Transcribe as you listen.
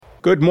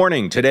Good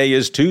morning. Today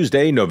is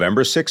Tuesday,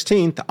 November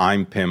 16th.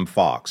 I'm Pim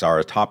Fox.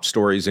 Our top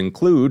stories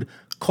include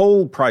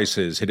coal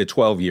prices hit a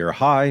 12-year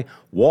high,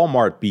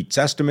 Wal-Mart beats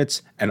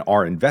estimates, and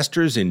are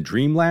investors in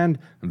Dreamland?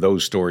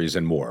 Those stories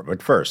and more.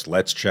 But first,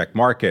 let's check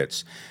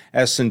markets.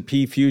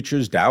 S&P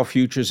futures, Dow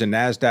futures, and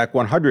NASDAQ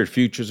 100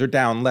 futures are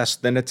down less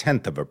than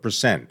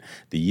 0.1%.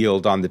 The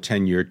yield on the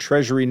 10-year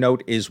Treasury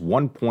note is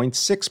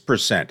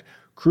 1.6%.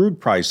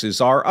 Crude prices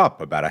are up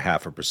about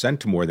 0.5%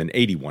 to more than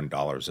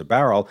 $81 a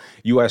barrel.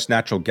 U.S.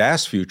 natural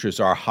gas futures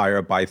are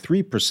higher by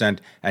 3%,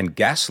 and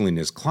gasoline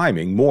is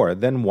climbing more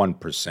than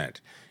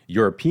 1%.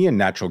 European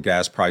natural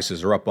gas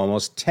prices are up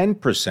almost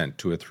 10%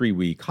 to a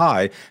 3-week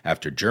high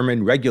after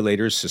German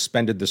regulators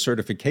suspended the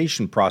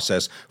certification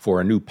process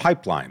for a new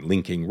pipeline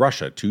linking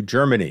Russia to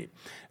Germany.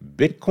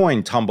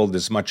 Bitcoin tumbled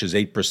as much as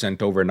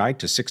 8% overnight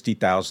to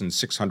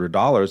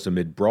 $60,600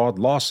 amid broad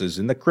losses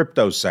in the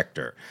crypto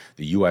sector.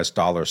 The U.S.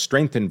 dollar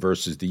strengthened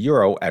versus the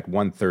euro at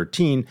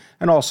 113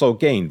 and also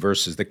gained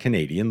versus the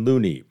Canadian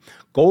loonie.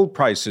 Gold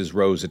prices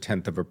rose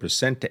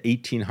 0.1% to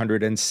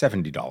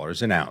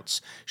 $1,870 an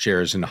ounce.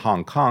 Shares in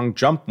Hong Kong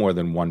jumped more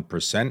than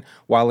 1%,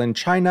 while in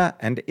China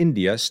and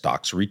India,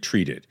 stocks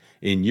retreated.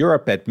 In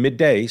Europe at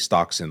midday,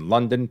 stocks in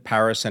London,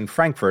 Paris, and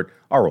Frankfurt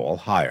are all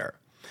higher.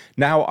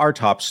 Now, our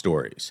top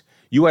stories.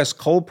 U.S.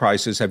 coal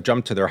prices have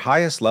jumped to their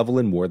highest level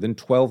in more than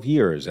 12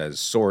 years as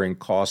soaring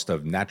cost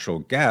of natural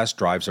gas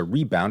drives a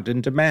rebound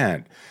in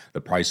demand.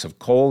 The price of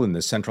coal in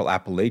the Central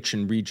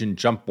Appalachian region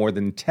jumped more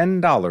than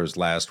 $10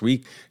 last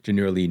week to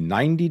nearly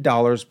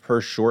 $90 per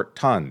short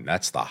ton.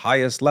 That's the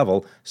highest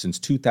level since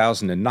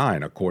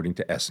 2009, according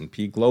to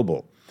S&P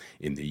Global.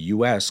 In the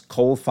U.S.,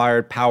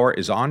 coal-fired power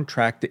is on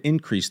track to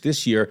increase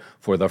this year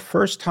for the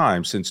first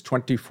time since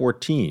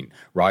 2014,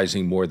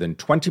 rising more than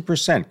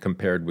 20%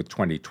 compared with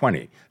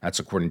 2020. That's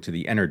according to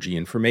the Energy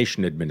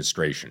Information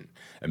Administration.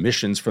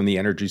 Emissions from the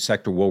energy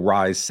sector will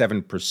rise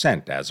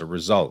 7% as a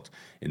result.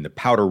 In the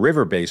Powder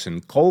River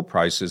Basin, coal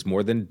prices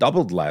more than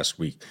doubled last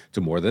week to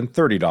more than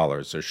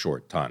 $30 a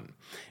short ton.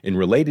 In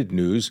related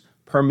news,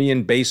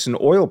 Permian Basin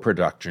oil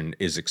production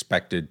is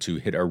expected to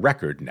hit a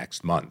record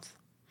next month.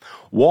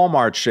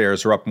 Wal-Mart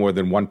shares are up more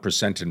than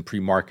 1% in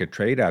pre-market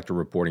trade after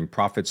reporting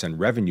profits and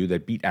revenue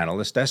that beat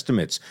analyst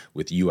estimates,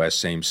 with U.S.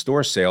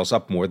 same-store sales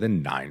up more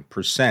than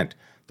 9%.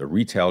 The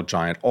retail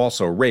giant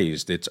also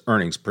raised its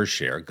earnings per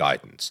share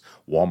guidance.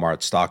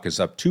 Walmart stock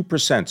is up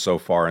 2% so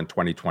far in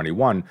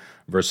 2021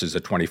 versus a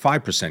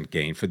 25%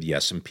 gain for the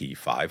S&P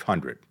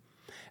 500.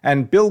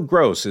 And Bill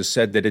Gross has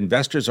said that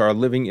investors are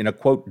living in a,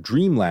 quote,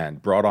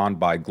 dreamland brought on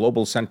by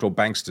global central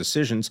banks'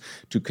 decisions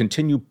to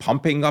continue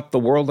pumping up the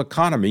world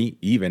economy,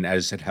 even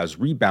as it has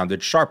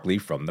rebounded sharply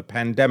from the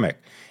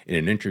pandemic. In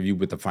an interview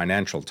with the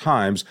Financial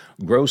Times,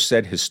 Gross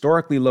said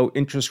historically low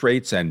interest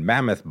rates and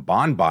mammoth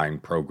bond buying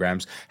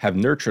programs have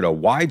nurtured a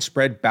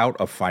widespread bout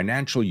of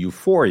financial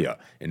euphoria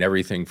in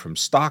everything from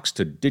stocks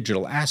to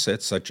digital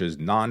assets such as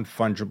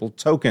non-fungible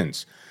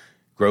tokens.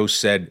 Gross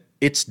said,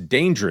 "It's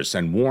dangerous,"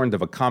 and warned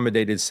of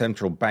accommodated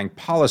central bank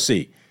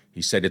policy.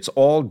 He said it's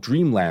all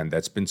dreamland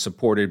that's been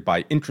supported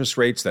by interest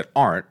rates that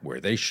aren't where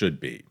they should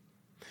be.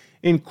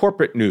 In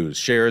corporate news,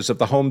 shares of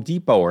the Home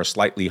Depot are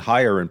slightly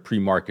higher in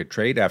pre-market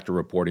trade after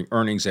reporting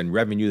earnings and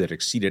revenue that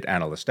exceeded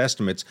analyst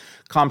estimates.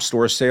 Comp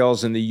store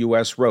sales in the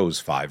U.S. rose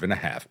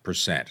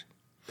 5.5%.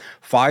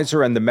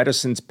 Pfizer and the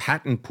Medicines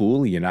Patent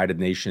Pool, a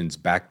United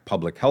Nations-backed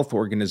public health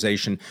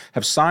organization,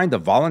 have signed a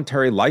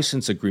voluntary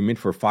license agreement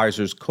for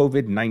Pfizer's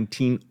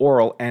COVID-19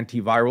 oral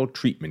antiviral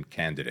treatment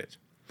candidate.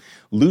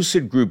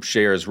 Lucid Group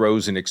shares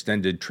rose in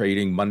extended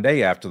trading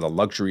Monday after the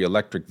luxury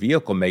electric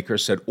vehicle maker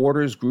said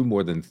orders grew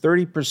more than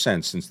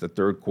 30% since the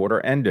third quarter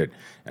ended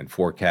and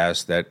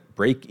forecast that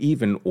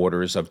break-even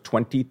orders of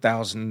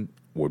 20,000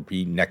 would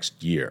be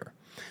next year.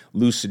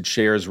 Lucid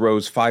shares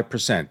rose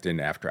 5% in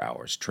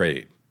after-hours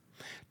trade.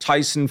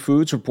 Tyson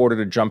Foods reported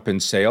a jump in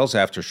sales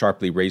after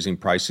sharply raising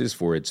prices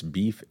for its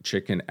beef,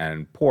 chicken,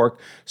 and pork,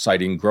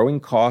 citing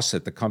growing costs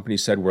that the company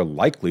said were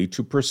likely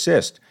to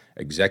persist.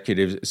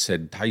 Executives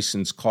said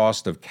Tyson's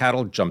cost of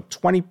cattle jumped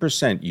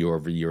 20%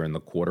 year-over-year in the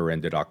quarter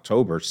ended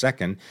October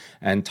 2nd,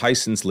 and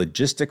Tyson's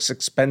logistics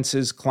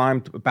expenses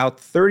climbed about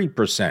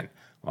 30%,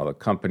 while the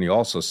company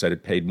also said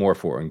it paid more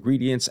for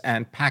ingredients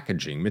and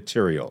packaging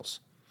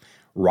materials.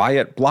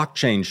 Riot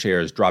Blockchain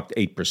shares dropped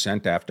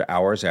 8% after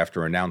hours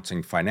after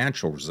announcing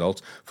financial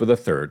results for the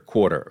third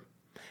quarter.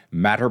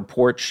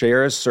 Matterport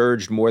shares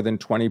surged more than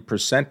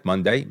 20%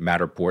 Monday.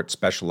 Matterport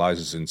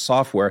specializes in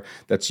software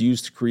that's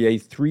used to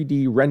create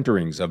 3D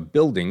renderings of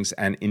buildings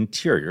and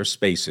interior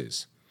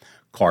spaces.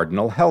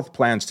 Cardinal Health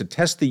plans to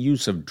test the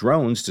use of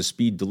drones to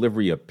speed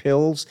delivery of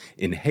pills,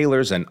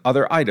 inhalers, and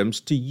other items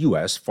to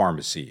U.S.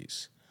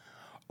 pharmacies.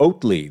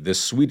 Oatly, the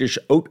Swedish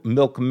oat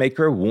milk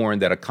maker,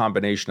 warned that a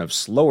combination of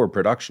slower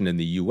production in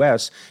the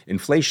U.S.,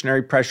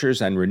 inflationary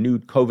pressures, and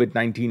renewed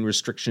COVID-19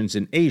 restrictions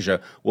in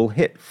Asia will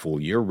hit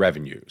full-year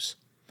revenues.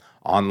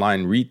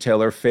 Online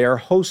retailer Fair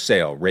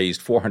Wholesale raised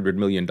 $400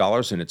 million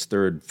in its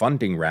third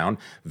funding round,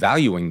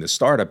 valuing the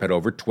startup at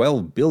over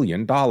 $12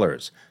 billion.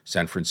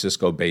 San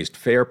Francisco-based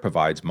Fair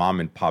provides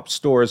mom-and-pop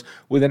stores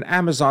with an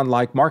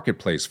Amazon-like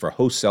marketplace for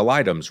wholesale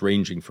items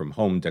ranging from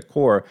home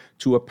decor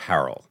to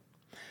apparel.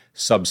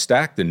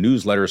 Substack, the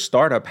newsletter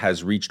startup,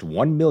 has reached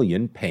 1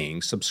 million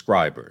paying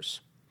subscribers.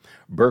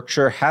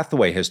 Berkshire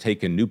Hathaway has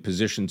taken new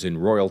positions in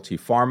Royalty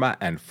Pharma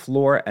and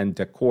Floor &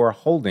 Decor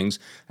Holdings.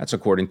 That's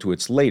according to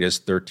its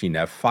latest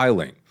 13F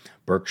filing.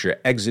 Berkshire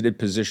exited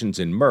positions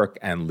in Merck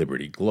and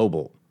Liberty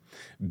Global.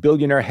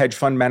 Billionaire hedge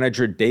fund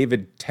manager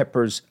David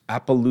Tepper's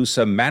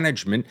Appaloosa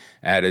Management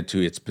added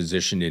to its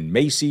position in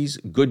Macy's,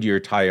 Goodyear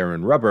Tire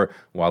and Rubber,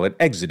 while it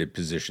exited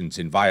positions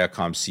in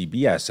Viacom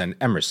CBS and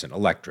Emerson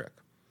Electric.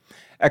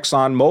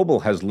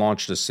 ExxonMobil has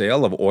launched a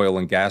sale of oil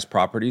and gas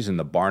properties in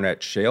the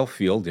Barnett Shale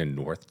field in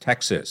North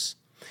Texas.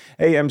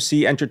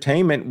 AMC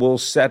Entertainment will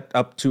set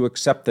up to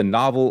accept the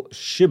novel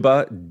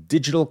Shiba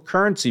digital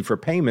currency for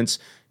payments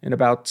in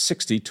about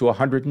 60 to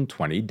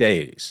 120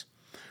 days.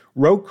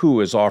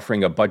 Roku is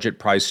offering a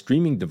budget-priced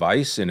streaming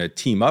device in a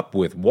team-up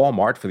with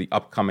Wal-Mart for the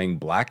upcoming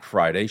Black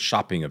Friday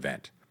shopping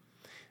event.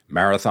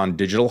 Marathon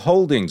Digital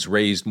Holdings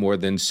raised more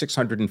than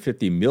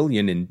 $650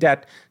 million in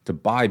debt to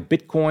buy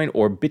Bitcoin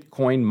or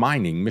Bitcoin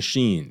mining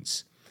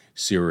machines.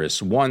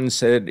 Cirrus One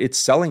said it's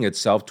selling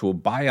itself to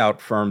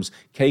buyout firms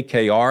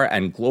KKR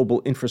and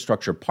Global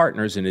Infrastructure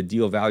Partners in a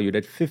deal valued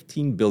at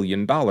 $15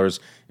 billion,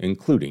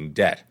 including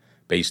debt.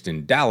 Based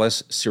in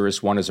Dallas,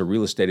 Cirrus One is a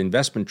real estate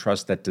investment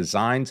trust that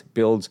designs,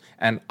 builds,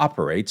 and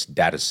operates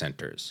data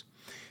centers.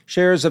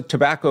 Shares of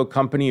tobacco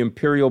company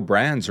Imperial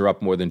Brands are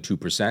up more than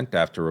 2%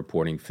 after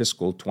reporting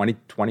fiscal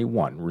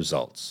 2021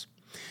 results.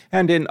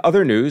 And in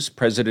other news,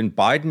 President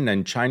Biden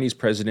and Chinese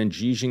President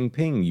Xi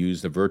Jinping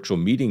used a virtual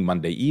meeting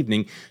Monday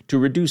evening to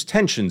reduce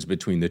tensions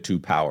between the two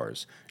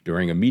powers.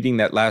 During a meeting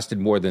that lasted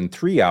more than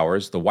 3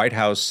 hours, the White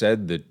House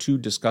said the two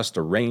discussed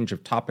a range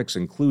of topics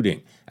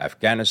including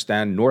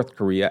Afghanistan, North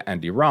Korea,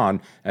 and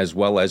Iran, as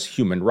well as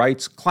human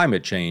rights,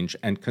 climate change,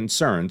 and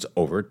concerns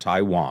over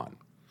Taiwan.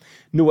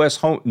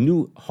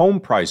 New home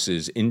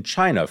prices in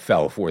China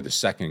fell for the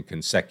second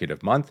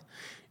consecutive month.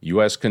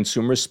 U.S.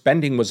 consumer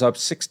spending was up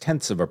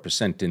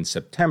 0.6% in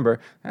September.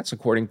 That's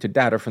according to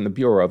data from the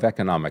Bureau of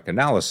Economic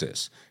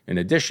Analysis. In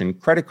addition,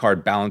 credit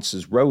card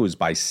balances rose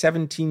by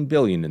 $17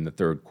 billion in the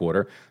third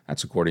quarter.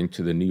 That's according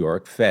to the New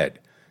York Fed.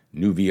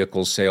 New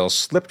vehicle sales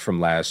slipped from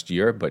last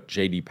year, but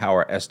J.D.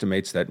 Power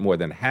estimates that more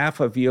than half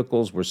of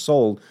vehicles were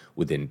sold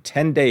within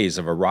 10 days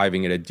of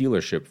arriving at a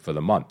dealership for the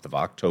month of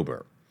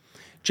October.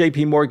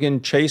 J.P.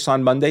 Morgan Chase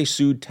on Monday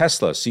sued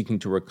Tesla, seeking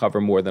to recover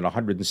more than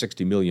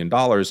 $160 million,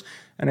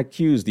 and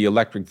accused the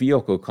electric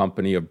vehicle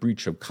company of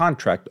breach of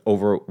contract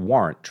over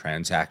warrant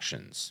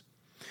transactions.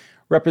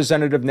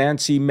 Representative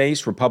Nancy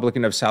Mace,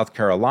 Republican of South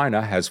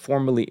Carolina, has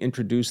formally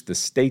introduced the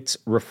States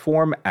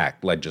Reform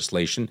Act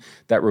legislation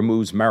that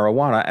removes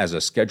marijuana as a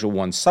Schedule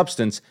I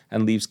substance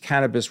and leaves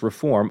cannabis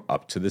reform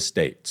up to the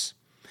states.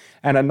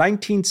 And a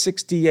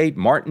 1968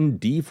 Martin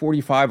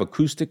D45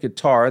 acoustic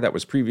guitar that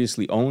was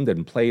previously owned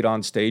and played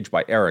on stage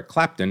by Eric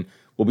Clapton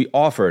will be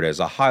offered as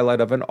a highlight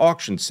of an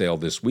auction sale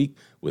this week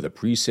with a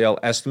pre-sale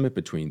estimate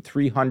between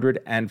 $300,000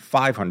 and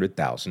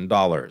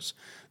 $500,000.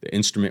 The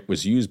instrument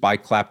was used by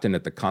Clapton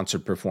at the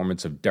concert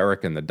performance of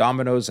Derek and the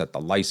Dominos at the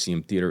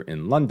Lyceum Theatre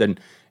in London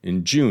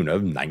in June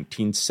of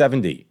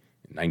 1970.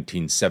 In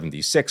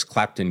 1976,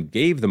 Clapton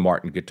gave the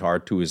Martin guitar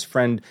to his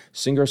friend,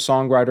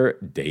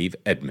 singer-songwriter Dave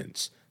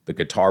Edmunds. The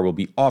guitar will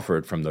be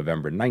offered from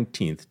November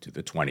 19th to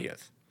the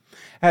 20th.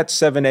 At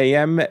 7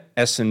 a.m.,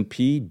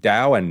 S&P,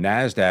 Dow, and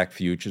NASDAQ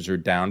futures are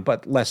down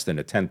but less than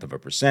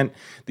 0.1%.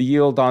 The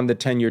yield on the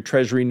 10-year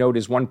Treasury note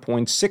is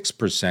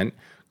 1.6%.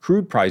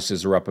 Crude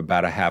prices are up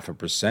about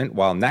 0.5%,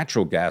 while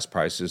natural gas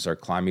prices are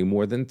climbing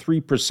more than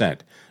 3%.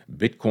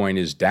 Bitcoin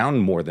is down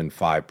more than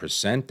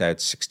 5% at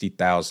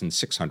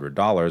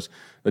 $60,600.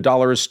 The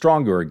dollar is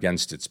stronger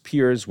against its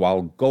peers,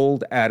 while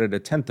gold added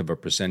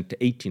 0.1% to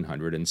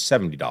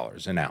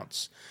 $1,870 an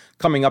ounce.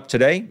 Coming up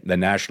today, the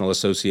National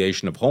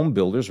Association of Home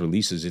Builders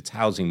releases its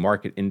housing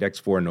market index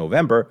for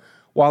November,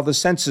 while the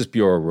Census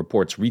Bureau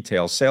reports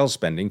retail sales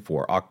spending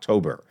for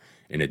October.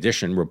 In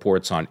addition,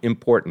 reports on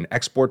import and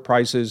export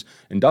prices,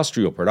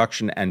 industrial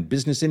production, and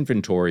business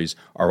inventories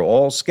are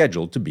all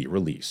scheduled to be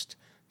released.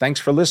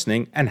 Thanks for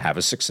listening and have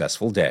a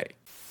successful day.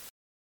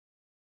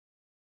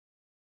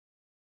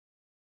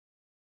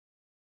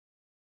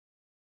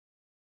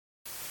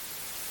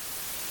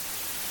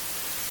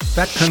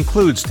 That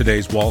concludes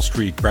today's Wall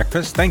Street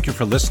Breakfast. Thank you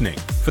for listening.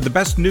 For the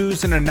best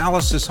news and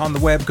analysis on the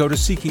web, go to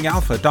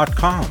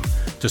seekingalpha.com.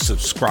 To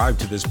subscribe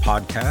to this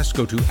podcast,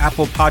 go to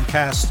Apple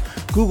Podcasts,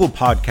 Google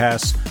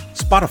Podcasts,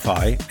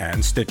 Spotify,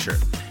 and Stitcher.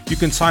 You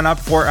can sign up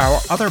for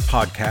our other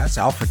podcasts,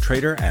 Alpha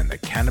Trader and the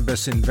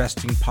Cannabis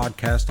Investing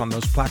Podcast, on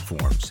those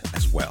platforms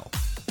as well.